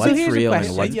way. But what's real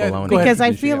and what's baloney? Because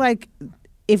I feel like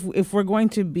if we're going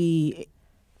to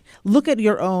look at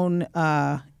your own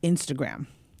Instagram,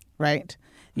 right?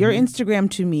 Your Instagram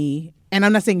to me, and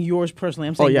I'm not saying yours personally,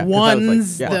 I'm saying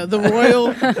one's the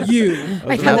royal you.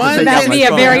 That would be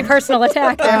a very personal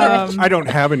attack. I don't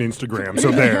have an Instagram,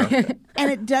 so there. And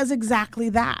it does exactly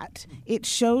that. It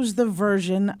shows the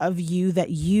version of you that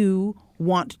you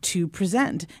want to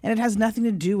present. And it has nothing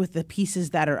to do with the pieces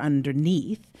that are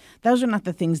underneath. Those are not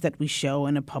the things that we show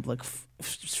in a public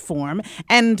form.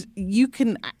 And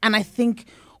I think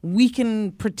we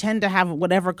can pretend to have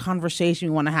whatever conversation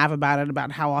we want to have about it,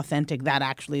 about how authentic that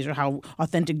actually is or how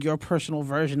authentic your personal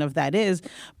version of that is.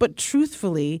 But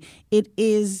truthfully, it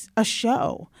is a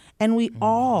show. And we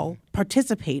all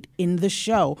participate in the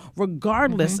show,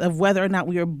 regardless of whether or not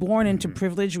we are born into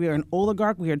privilege, we are an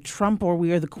oligarch, we are Trump, or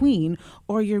we are the Queen,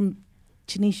 or you're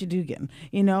Tanisha Dugan.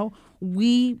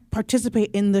 We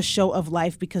participate in the show of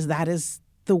life because that is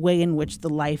the way in which the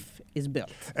life is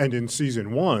built. And in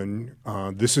season 1,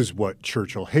 this is what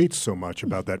Churchill hates so much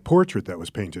about that portrait that was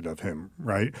painted of him,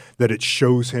 right? That it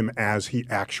shows him as he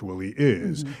actually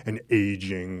is, an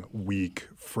aging, weak,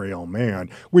 frail man,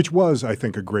 which was, I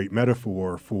think, a great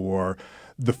metaphor for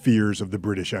the fears of the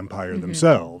British Empire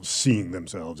themselves, seeing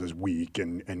themselves as weak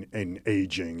and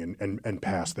aging and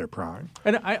past their prime.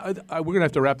 And we're going to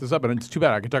have to wrap this up, and it's too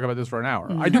bad. I could talk about this for an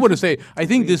hour. I do want to say, I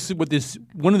think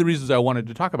one of the reasons I wanted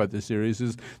to talk about this series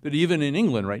is that even in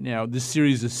England right now, this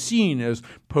series is seen as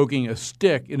poking a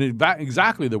stick in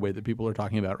exactly the way that people are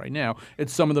talking about right now.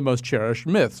 It's some of the most cherished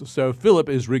myths. So Philip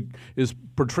is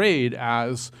portrayed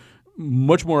as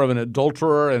much more of an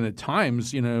adulterer, and at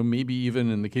times, maybe even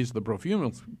in the case of the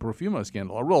Profumo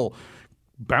scandal, a real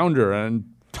bounder and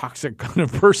toxic kind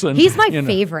of person. He's my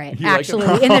favorite,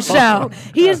 actually, in the show.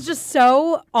 He is just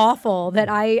so awful that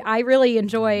I really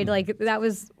enjoyed.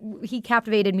 He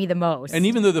captivated me the most. And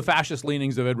even though the fascist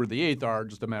leanings of Edward VIII are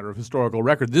just a matter of historical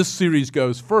record, this series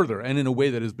goes further, and in a way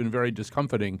that has been very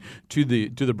discomforting to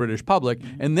the British public.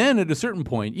 And then at a certain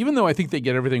point, even though I think they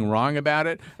get everything wrong about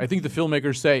it, I think the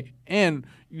filmmakers say, and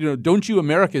don't you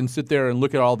Americans sit there and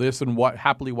look at all this and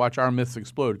happily watch our myths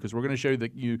explode, because we're going to show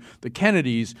you the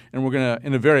Kennedys, and we're going to,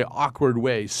 in a very awkward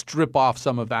way, strip off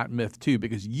some of that myth too,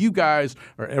 because you guys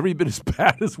are every bit as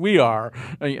bad as we are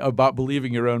about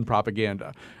believing your own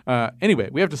propaganda. Anyway,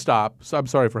 we have to stop. So I'm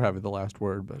sorry for having the last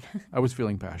word, but I was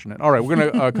feeling passionate. All right, we're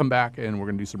going to come back and we're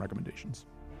going to do some recommendations.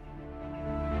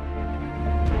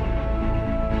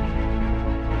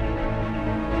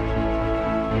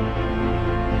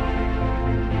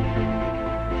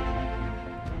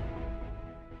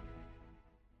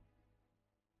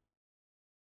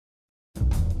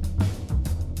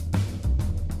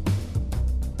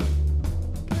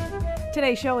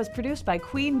 Today's show is produced by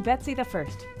Queen Betsy I,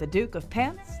 the Duke of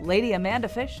Pants, Lady Amanda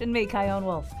Fish, and me, Kyone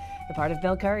Wolf. The part of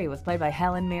Bill Curry was played by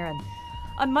Helen Mirren.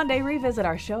 On Monday, revisit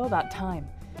our show about time.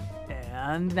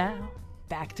 And now,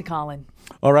 back to Colin.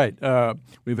 All right.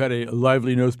 We've had a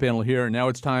lively nose panel here, and now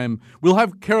it's time. We'll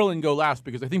have Carolyn go last,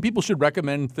 because I think people should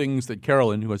recommend things that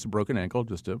Carolyn, who has a broken ankle,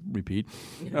 just to repeat,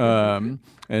 and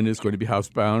is going to be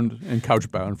housebound and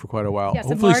couchbound for quite a while. Yes,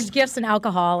 and large gifts and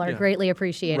alcohol are greatly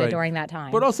appreciated during that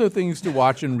time. But also things to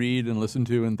watch and read and listen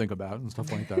to and think about and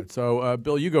stuff like that. So,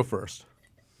 Bill, you go first.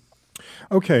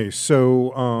 Okay,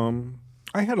 so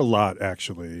I had a lot,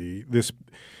 actually. This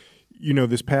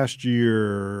past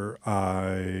year,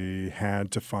 I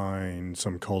had to find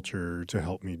some culture to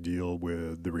help me deal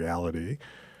with the reality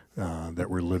that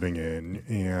we're living in,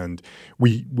 and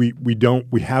we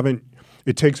haven't.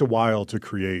 It takes a while to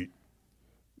create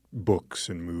books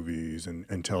and movies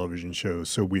and television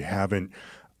shows, so we haven't,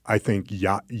 I think,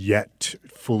 yet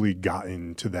fully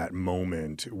gotten to that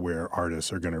moment where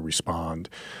artists are going to respond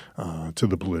to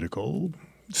the political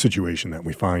situation that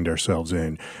we find ourselves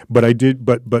in. But I did,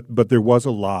 but there was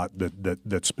a lot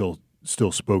that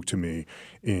still spoke to me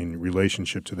in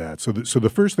relationship to that. So the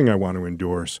first thing I want to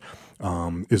endorse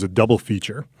is a double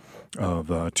feature of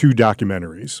 2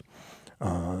 documentaries.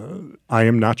 I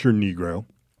Am Not Your Negro,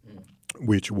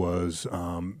 which was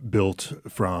built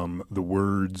from the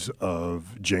words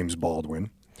of James Baldwin,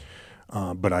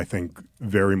 but I think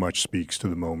very much speaks to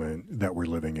the moment that we're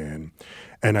living in.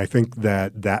 And I think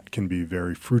that can be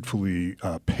very fruitfully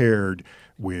paired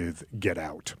with Get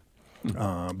Out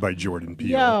by Jordan Peele.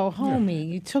 Yo, homie,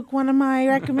 you took one of my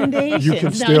recommendations. You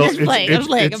can still. I'm playing.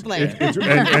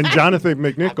 And Jonathan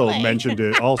McNichol mentioned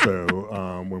it also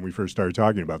when we first started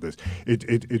talking about this.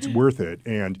 It's worth it.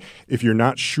 And if you're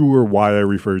not sure why I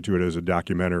refer to it as a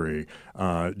documentary,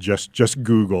 just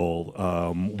Google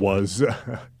was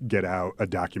Get Out a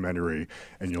documentary,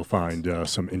 and you'll find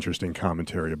some interesting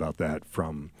commentary about that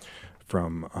from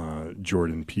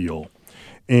Jordan Peele.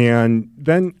 And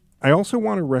then I also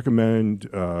want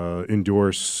to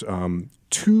endorse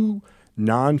 2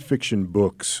 nonfiction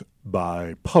books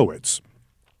by poets.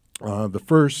 The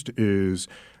first is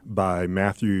by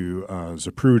Matthew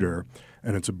Zapruder,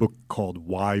 and it's a book called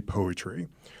Why Poetry,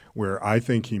 where I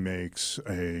think he makes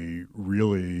a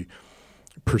really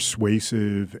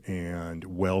persuasive and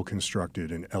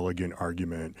well-constructed and elegant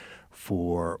argument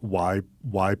for why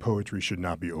poetry should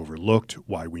not be overlooked,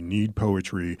 why we need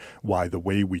poetry, why the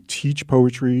way we teach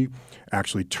poetry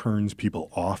actually turns people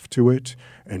off to it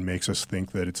and makes us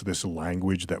think that it's this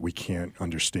language that we can't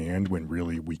understand when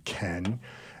really we can,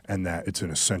 and that it's an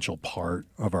essential part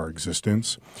of our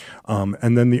existence.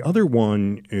 And then the other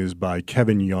one is by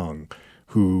Kevin Young,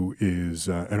 who is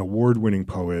an award-winning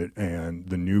poet and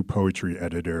the new poetry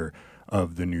editor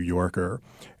of The New Yorker.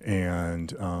 And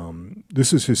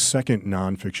this is his second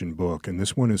nonfiction book, and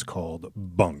this one is called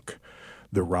Bunk: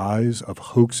 The Rise of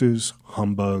Hoaxes,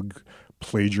 Humbug,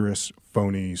 Plagiarists,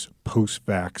 Phonies,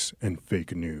 Post-Facts, and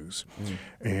Fake News.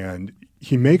 And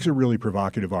he makes a really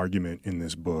provocative argument in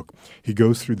this book. He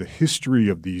goes through the history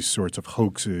of these sorts of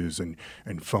hoaxes and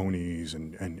phonies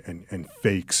and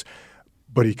fakes,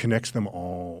 but he connects them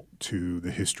all to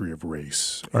the history of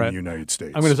race in the United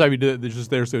States. I'm going to stop you just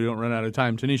there so we don't run out of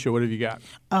time. Tanisha, what have you got?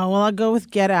 Well, I'll go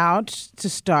with Get Out to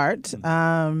start.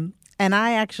 And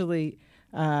I actually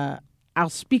I'll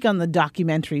speak on the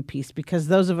documentary piece because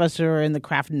those of us who are in the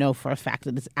craft know for a fact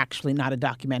that it's actually not a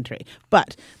documentary.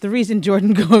 But the reason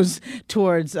Jordan goes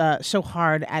towards so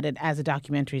hard at it as a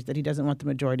documentary is that he doesn't want the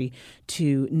majority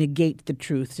to negate the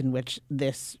truths in which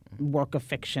this work of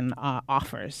fiction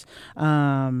offers.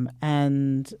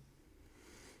 And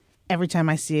every time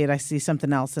I see it, I see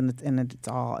something else, and it's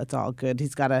all good.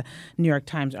 He's got a New York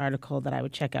Times article that I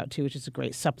would check out too, which is a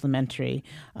great supplementary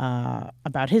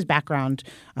about his background,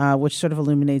 which sort of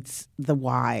illuminates the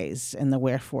whys and the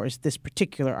wherefores this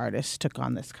particular artist took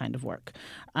on this kind of work.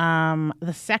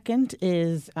 The second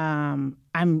is I'm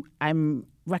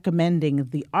recommending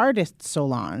The Artist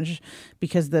Solange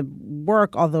because the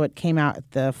work, although it came out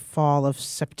at the fall of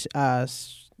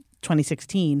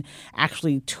 2016,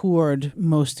 actually toured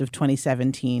most of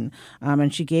 2017.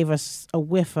 And she gave us a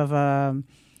whiff of a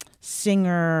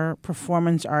singer,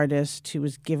 performance artist who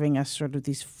was giving us sort of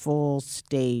these full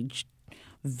stage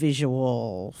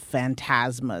visual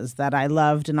phantasmas that I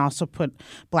loved, and also put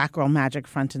Black Girl Magic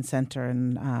front and center,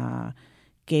 and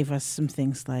gave us some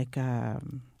things like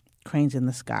Cranes in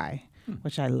the Sky,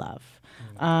 which I love.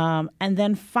 And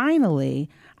then finally,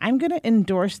 I'm going to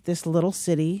endorse this little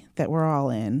city that we're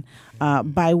all in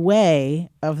by way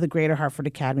of the Greater Hartford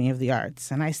Academy of the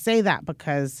Arts. And I say that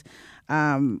because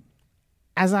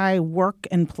as I work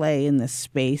and play in this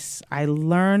space, I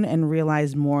learn and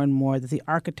realize more and more that the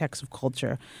architects of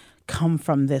culture come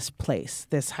from this place,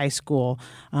 this high school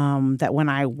that when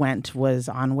I went was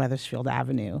on Wethersfield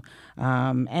Avenue.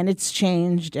 And it's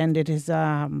changed, and it has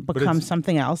become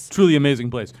something else. Truly amazing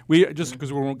place. We just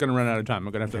because we're going to run out of time,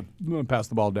 I'm going to have to pass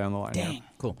the ball down the line. Dang. Now.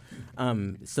 Cool.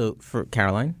 So for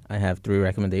Caroline, I have 3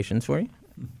 recommendations for you.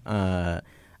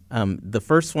 The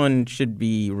first one should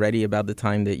be ready about the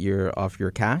time that you're off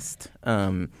your cast.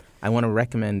 I want to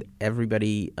recommend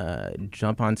everybody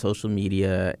jump on social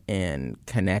media and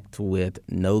connect with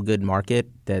No Good Market.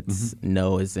 That's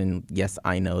no as in yes,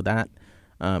 I know that.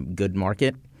 Good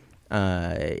Market.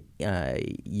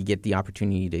 You get the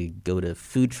opportunity to go to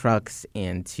food trucks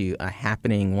and to a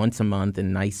happening once a month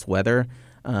in nice weather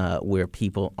where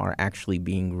people are actually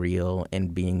being real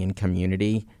and being in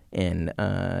community and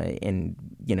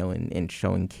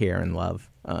showing care and love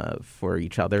for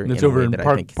each other. And it's over in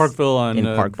Parkville on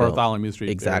Bartholomew Street.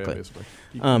 Exactly.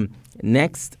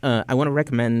 Next, I want to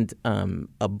recommend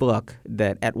a book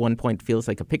that at one point feels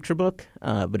like a picture book,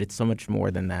 but it's so much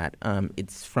more than that.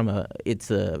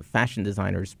 It's a fashion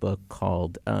designer's book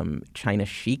called China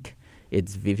Chic.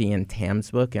 It's Vivienne Tam's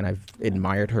book, and I've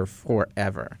admired her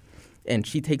forever. And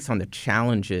she takes on the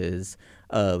challenges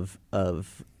of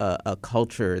a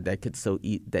culture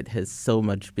that has so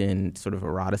much been sort of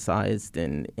eroticized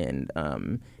and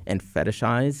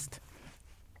fetishized,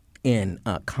 and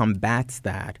combats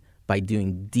that by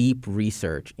doing deep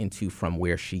research into from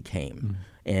where she came.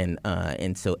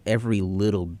 And so every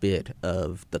little bit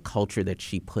of the culture that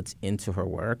she puts into her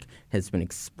work has been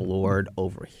explored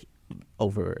over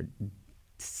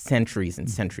centuries and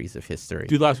centuries of history.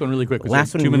 Do the last one really quick.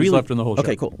 Last one 2 minutes left in the whole show.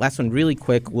 Okay, cool. Last one really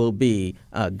quick will be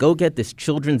go get this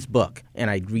children's book,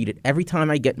 and I read it every time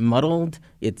I get muddled.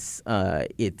 It's Bob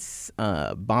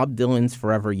Dylan's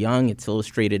Forever Young. It's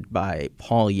illustrated by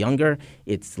Paul Younger.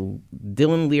 It's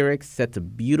Dylan lyrics set to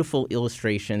beautiful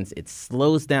illustrations. It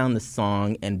slows down the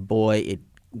song, and boy, it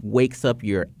wakes up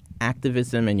your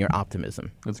activism and your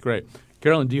optimism. That's great.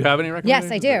 Carolyn, do you have any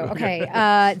recommendations? Yes, I do.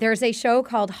 Okay. There's a show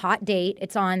called Hot Date.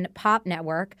 It's on Pop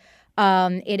Network.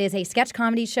 It is a sketch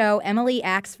comedy show. Emily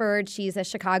Axford, she's a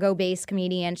Chicago-based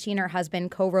comedian. She and her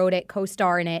husband co-wrote it,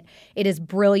 co-star in it. It is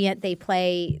brilliant. They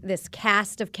play this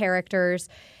cast of characters.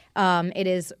 It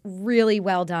is really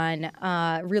well done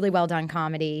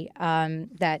comedy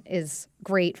that is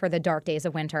great for the dark days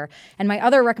of winter. And my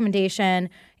other recommendation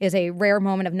is a rare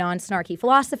moment of non-snarky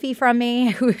philosophy from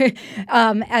me,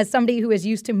 as somebody who is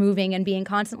used to moving and being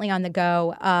constantly on the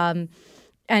go.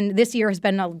 And this year has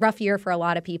been a rough year for a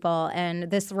lot of people. And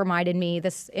this reminded me,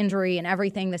 this injury and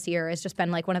everything this year has just been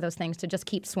like one of those things to just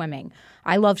keep swimming.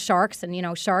 I love sharks.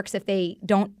 And, sharks, if they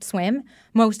don't swim,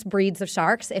 most breeds of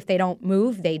sharks, if they don't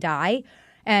move, they die.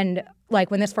 And like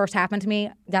when this first happened to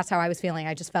me, that's how I was feeling.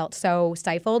 I just felt so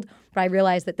stifled. But I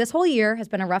realized that this whole year has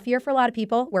been a rough year for a lot of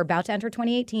people. We're about to enter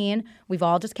 2018. We've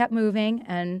all just kept moving.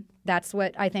 And that's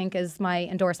what I think is my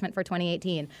endorsement for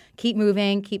 2018. Keep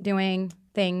moving, keep doing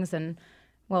things, and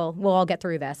we'll all get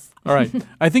through this. All right.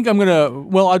 I think I'm going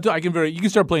to, you can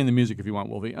start playing the music if you want,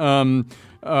 Wolfie.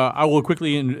 I will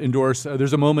quickly endorse,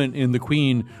 there's a moment in The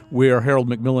Queen where Harold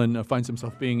Macmillan finds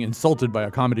himself being insulted by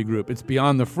a comedy group. It's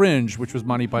Beyond the Fringe, which was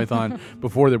Monty Python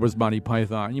before there was Monty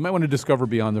Python. You might want to discover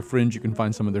Beyond the Fringe. You can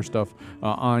find some of their stuff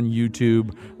on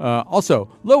YouTube. Also,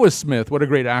 Lois Smith, what a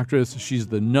great actress. She's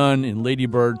the nun in Lady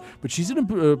Bird, but she's in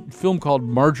a film called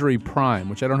Marjorie Prime,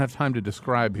 which I don't have time to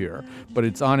describe here, but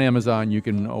it's on Amazon. You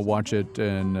can watch it,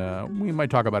 and we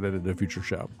might talk about it at a future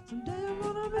show.